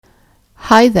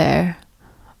Hi there.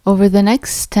 Over the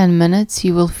next 10 minutes,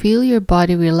 you will feel your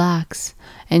body relax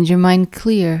and your mind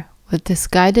clear with this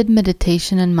guided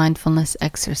meditation and mindfulness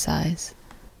exercise.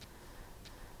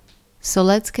 So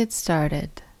let's get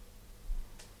started.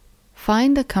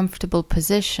 Find a comfortable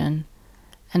position,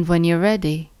 and when you're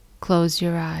ready, close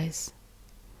your eyes.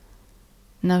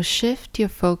 Now shift your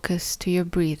focus to your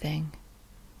breathing.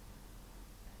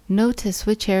 Notice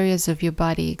which areas of your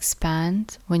body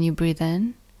expand when you breathe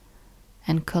in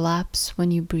and collapse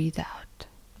when you breathe out.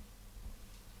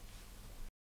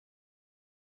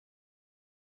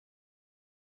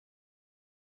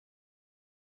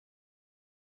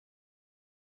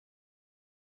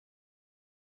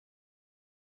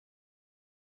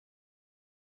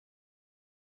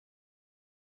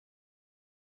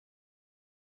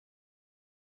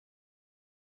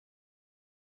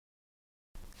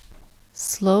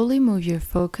 Slowly move your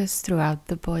focus throughout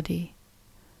the body.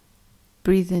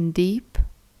 Breathe in deep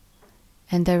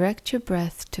and direct your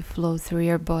breath to flow through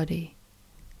your body.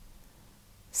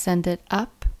 Send it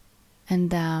up and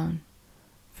down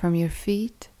from your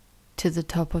feet to the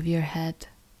top of your head.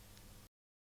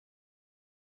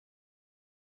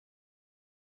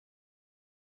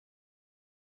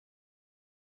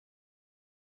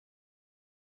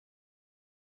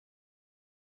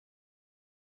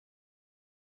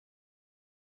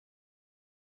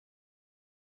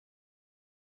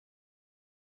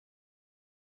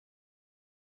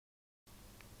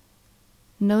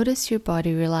 Notice your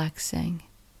body relaxing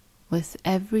with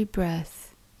every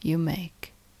breath you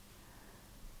make.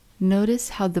 Notice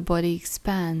how the body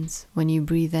expands when you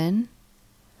breathe in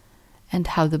and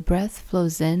how the breath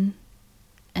flows in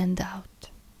and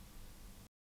out.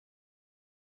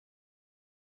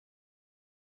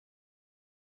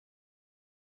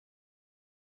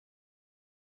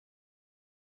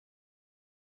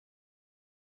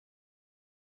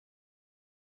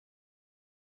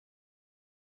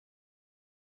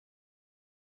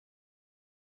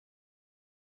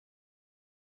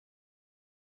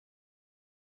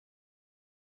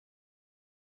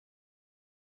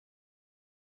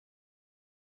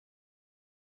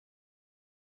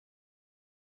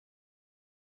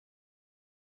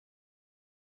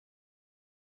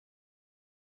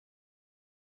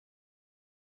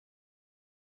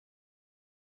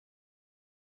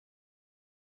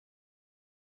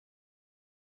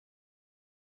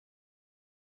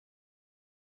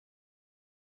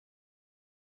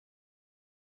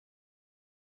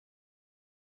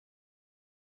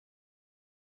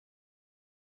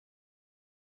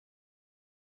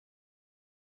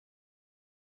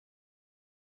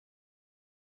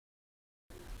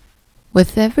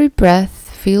 With every breath,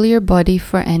 feel your body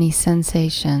for any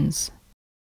sensations.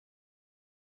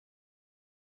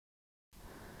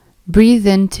 Breathe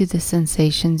into the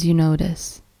sensations you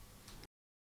notice.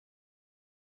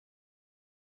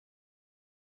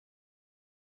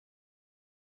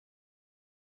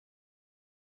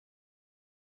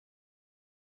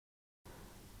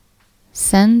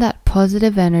 Send that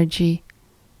positive energy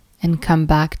and come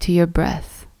back to your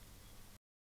breath.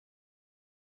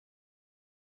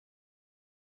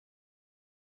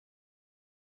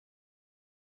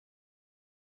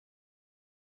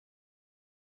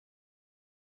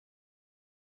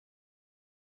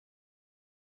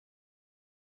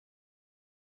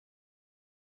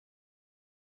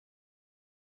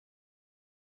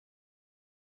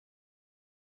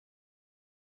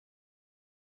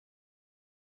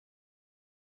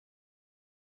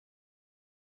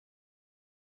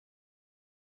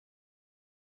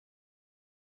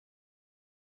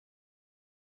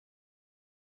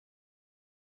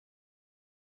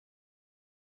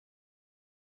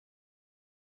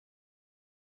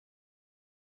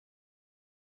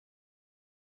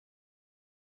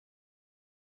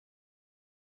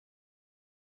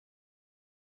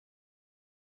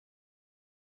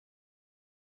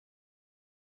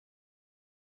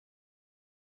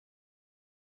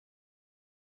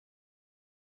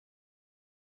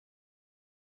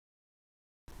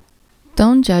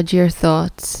 Don't judge your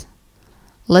thoughts.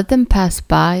 Let them pass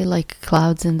by like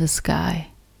clouds in the sky.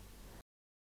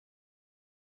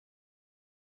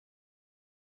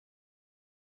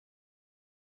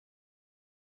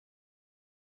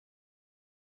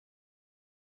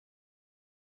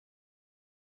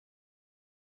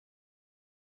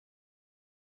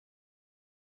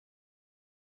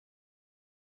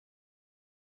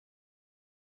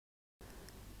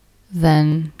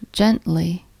 Then,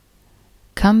 gently,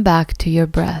 come back to your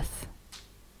breath.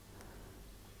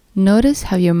 Notice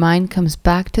how your mind comes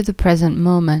back to the present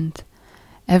moment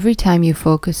every time you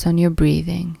focus on your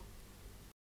breathing.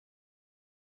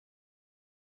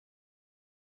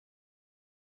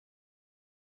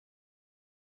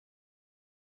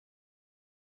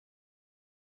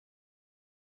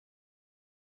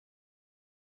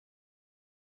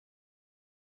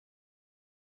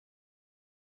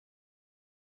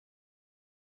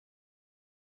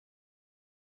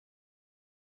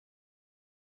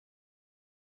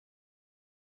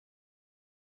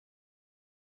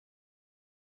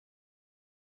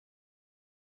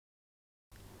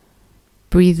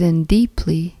 Breathe in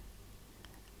deeply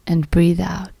and breathe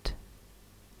out.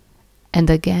 And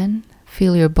again,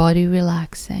 feel your body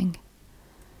relaxing.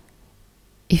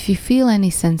 If you feel any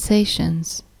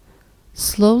sensations,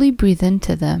 slowly breathe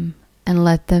into them and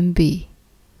let them be.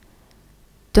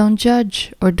 Don't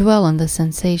judge or dwell on the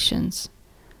sensations.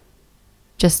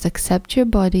 Just accept your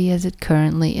body as it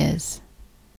currently is.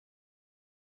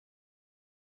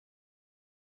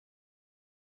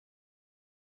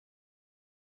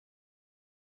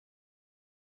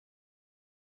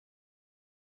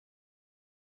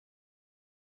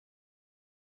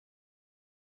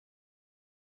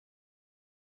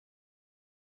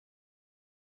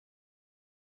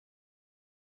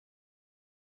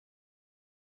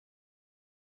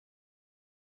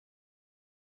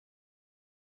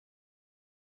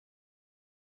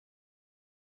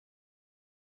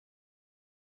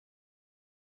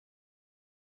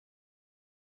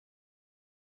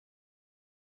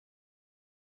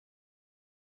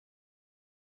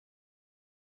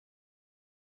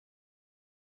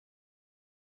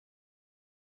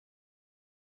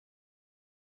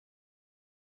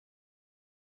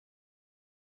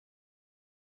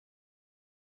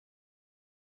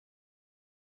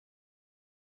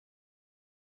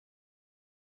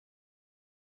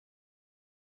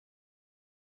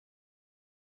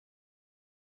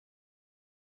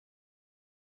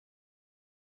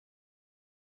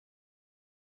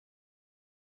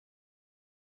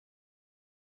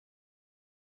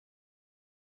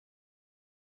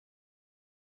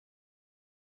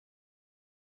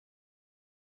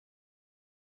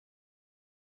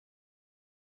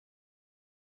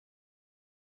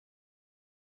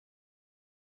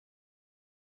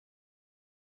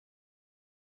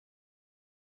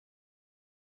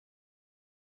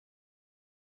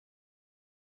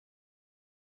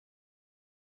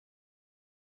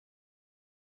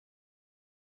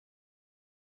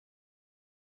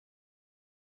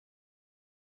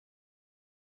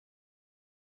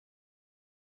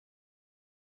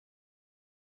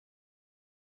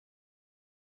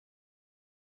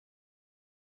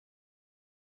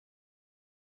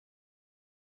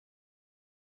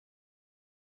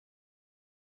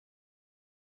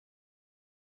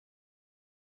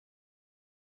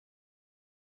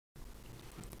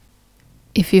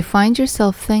 If you find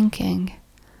yourself thinking,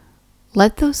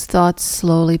 let those thoughts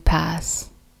slowly pass.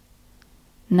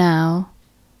 Now,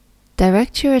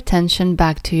 direct your attention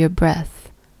back to your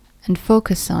breath and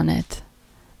focus on it,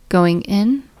 going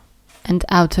in and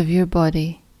out of your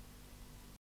body.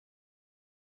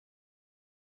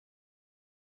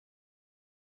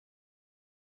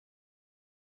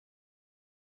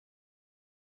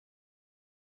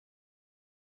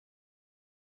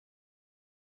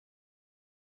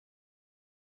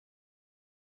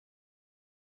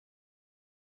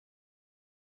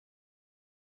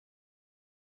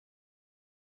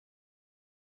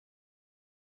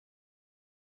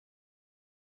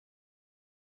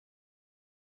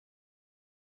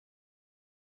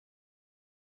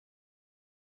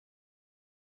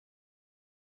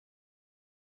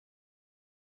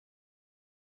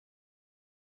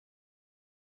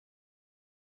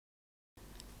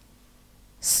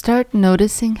 Start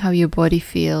noticing how your body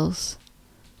feels,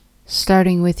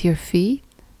 starting with your feet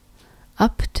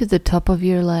up to the top of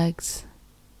your legs,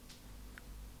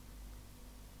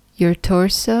 your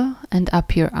torso and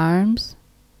up your arms,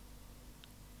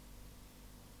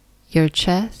 your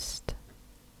chest,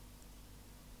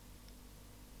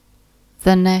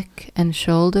 the neck and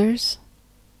shoulders,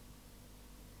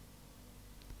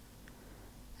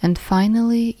 and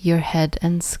finally your head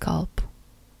and scalp.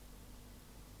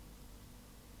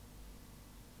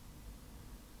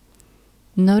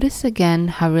 Notice again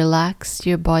how relaxed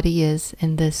your body is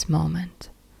in this moment.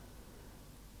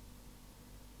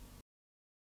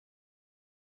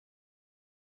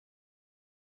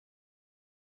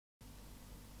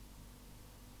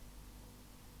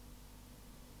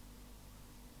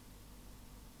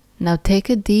 Now take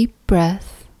a deep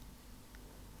breath,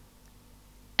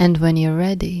 and when you're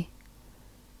ready,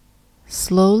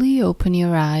 slowly open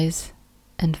your eyes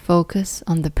and focus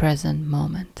on the present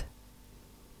moment.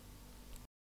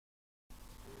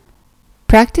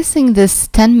 Practicing this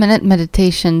 10-minute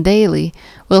meditation daily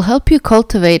will help you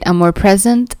cultivate a more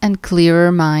present and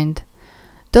clearer mind.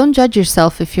 Don't judge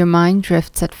yourself if your mind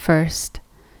drifts at first.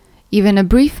 Even a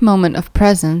brief moment of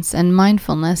presence and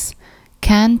mindfulness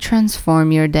can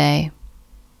transform your day.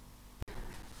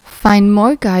 Find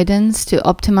more guidance to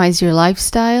optimize your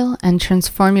lifestyle and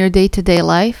transform your day-to-day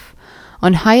life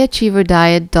on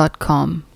highachieverddiet.com.